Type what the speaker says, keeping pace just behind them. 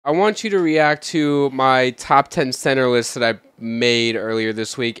I want you to react to my top 10 center list that I made earlier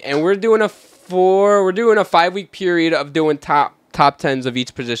this week, and we're doing a 5-week period of doing top tens of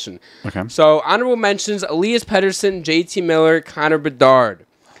each position. Okay. So honorable mentions: Elias Pettersson, JT Miller, Connor Bedard.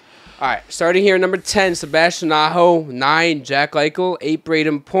 All right, starting here, number 10, Sebastian Aho. 9, Jack Eichel. 8,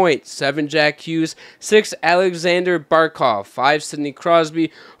 Braden Point. 7, Jack Hughes. 6, Alexander Barkov. 5, Sidney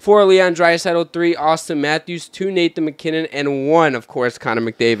Crosby. 4, Leon Draisaitl. 3, Austin Matthews. 2, Nathan McKinnon. And 1, of course, Connor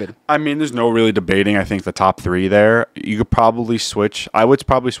McDavid. I mean, there's no really debating, I think, the top three there. You could probably switch. I would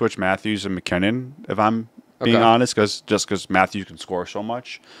probably switch Matthews and McKinnon, if I'm being honest, because Matthews can score so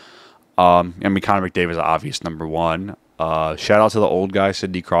much. I mean, Connor McDavid is obvious number 1. Shout out to the old guy,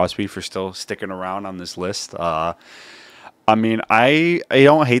 Sidney Crosby, for still sticking around on this list. I mean, I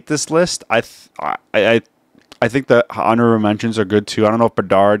don't hate this list. I think the honorable mentions are good too. I don't know if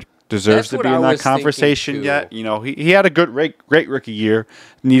Bedard deserves to be in that conversation yet. You know, he had a great rookie year.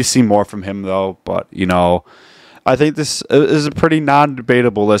 Need to see more from him though. But you know, I think this is a pretty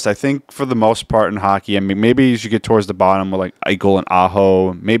non-debatable list. I think for the most part in hockey, I mean, maybe as you get towards the bottom with like Eichel and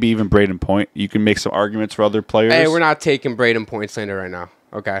Aho, maybe even Braden Point, you can make some arguments for other players. Hey, we're not taking Braden Point slander right now.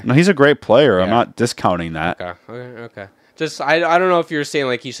 Okay. No, he's a great player. Yeah. I'm not discounting that. Okay. Just I don't know if you're saying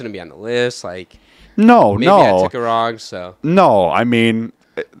like he shouldn't be on the list. Like maybe I took it wrong. So no, I mean.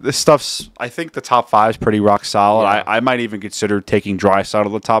 This stuff's. I think the top 5 is pretty rock solid. Yeah. I might even consider taking Draisaitl out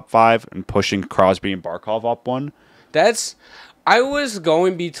of the top 5 and pushing Crosby and Barkov up 1. I was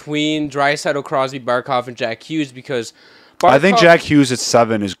going between Draisaitl, Crosby, Barkov, and Jack Hughes because I think Jack Hughes at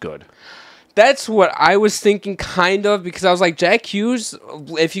 7 is good. That's what I was thinking, kind of, because I was like, Jack Hughes,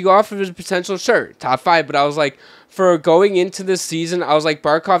 if you go off of his potential, sure, top 5. But I was like, for going into this season, I was like,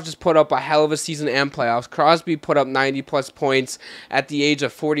 Barkov just put up a hell of a season and playoffs. Crosby put up 90-plus points at the age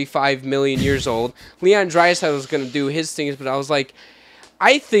of 45 million years old. Leon Draisaitl was going to do his things, but I was like,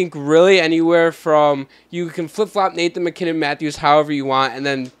 I think really anywhere from you can flip-flop Nathan McKinnon, Matthews, however you want, and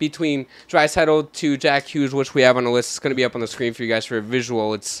then between Draisaitl to Jack Hughes, which we have on the list, it's going to be up on the screen for you guys for a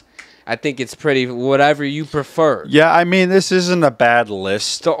visual. I think it's pretty whatever you prefer. Yeah, I mean, this isn't a bad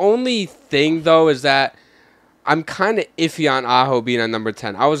list. The only thing, though, is that I'm kind of iffy on Aho being on number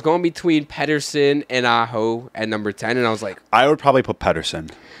 10. I was going between Pettersson and Aho at number 10, and I was like... I would probably put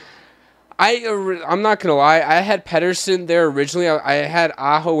Pettersson. I'm not going to lie. I had Pettersson there originally. I had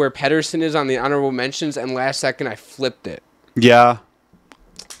Aho where Pettersson is on the honorable mentions, and last second I flipped it. Yeah.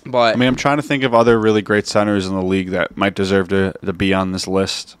 But I mean, I'm trying to think of other really great centers in the league that might deserve to be on this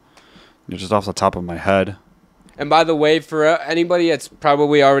list. Just off the top of my head. And by the way, for anybody that's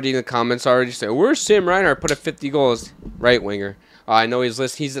probably already in the comments already say, where's Sam Reinhart put up 50 goals? Right winger. I know he's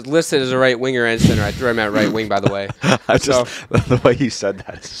listed as a right winger and center. I threw him at right wing, by the way. The way you said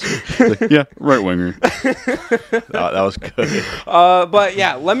that is like, yeah, right winger. that was good. But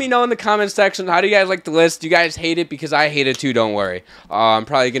yeah, let me know in the comments section, how do you guys like the list? Do you guys hate it? Because I hate it too, don't worry. I'm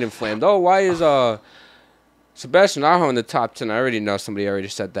probably getting flamed. Oh, why is Sebastian Aho in the top 10? I already know somebody already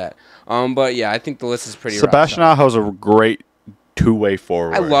said that. But yeah, I think the list is pretty Sebastian Aho's a great two-way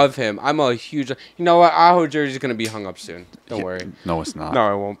forward. I love him. I'm a huge... You know what? Aho jersey is going to be hung up soon. Don't worry. No, it's not.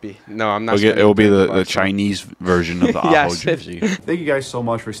 No, it won't be. No, I'm not. It will be the Chinese version of the Aho jersey. Thank you guys so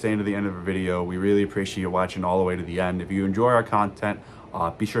much for staying to the end of the video. We really appreciate you watching all the way to the end. If you enjoy our content,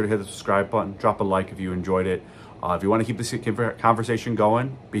 be sure to hit the subscribe button. Drop a like if you enjoyed it. If you want to keep this conversation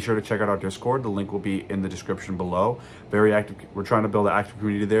going, be sure to check out our Discord. The link will be in the description below. Very active. We're trying to build an active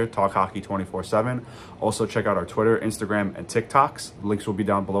community there. Talk hockey 24/7. Also check out our Twitter, Instagram, and TikToks. The links will be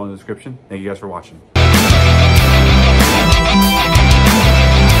down below in the description. Thank you guys for watching.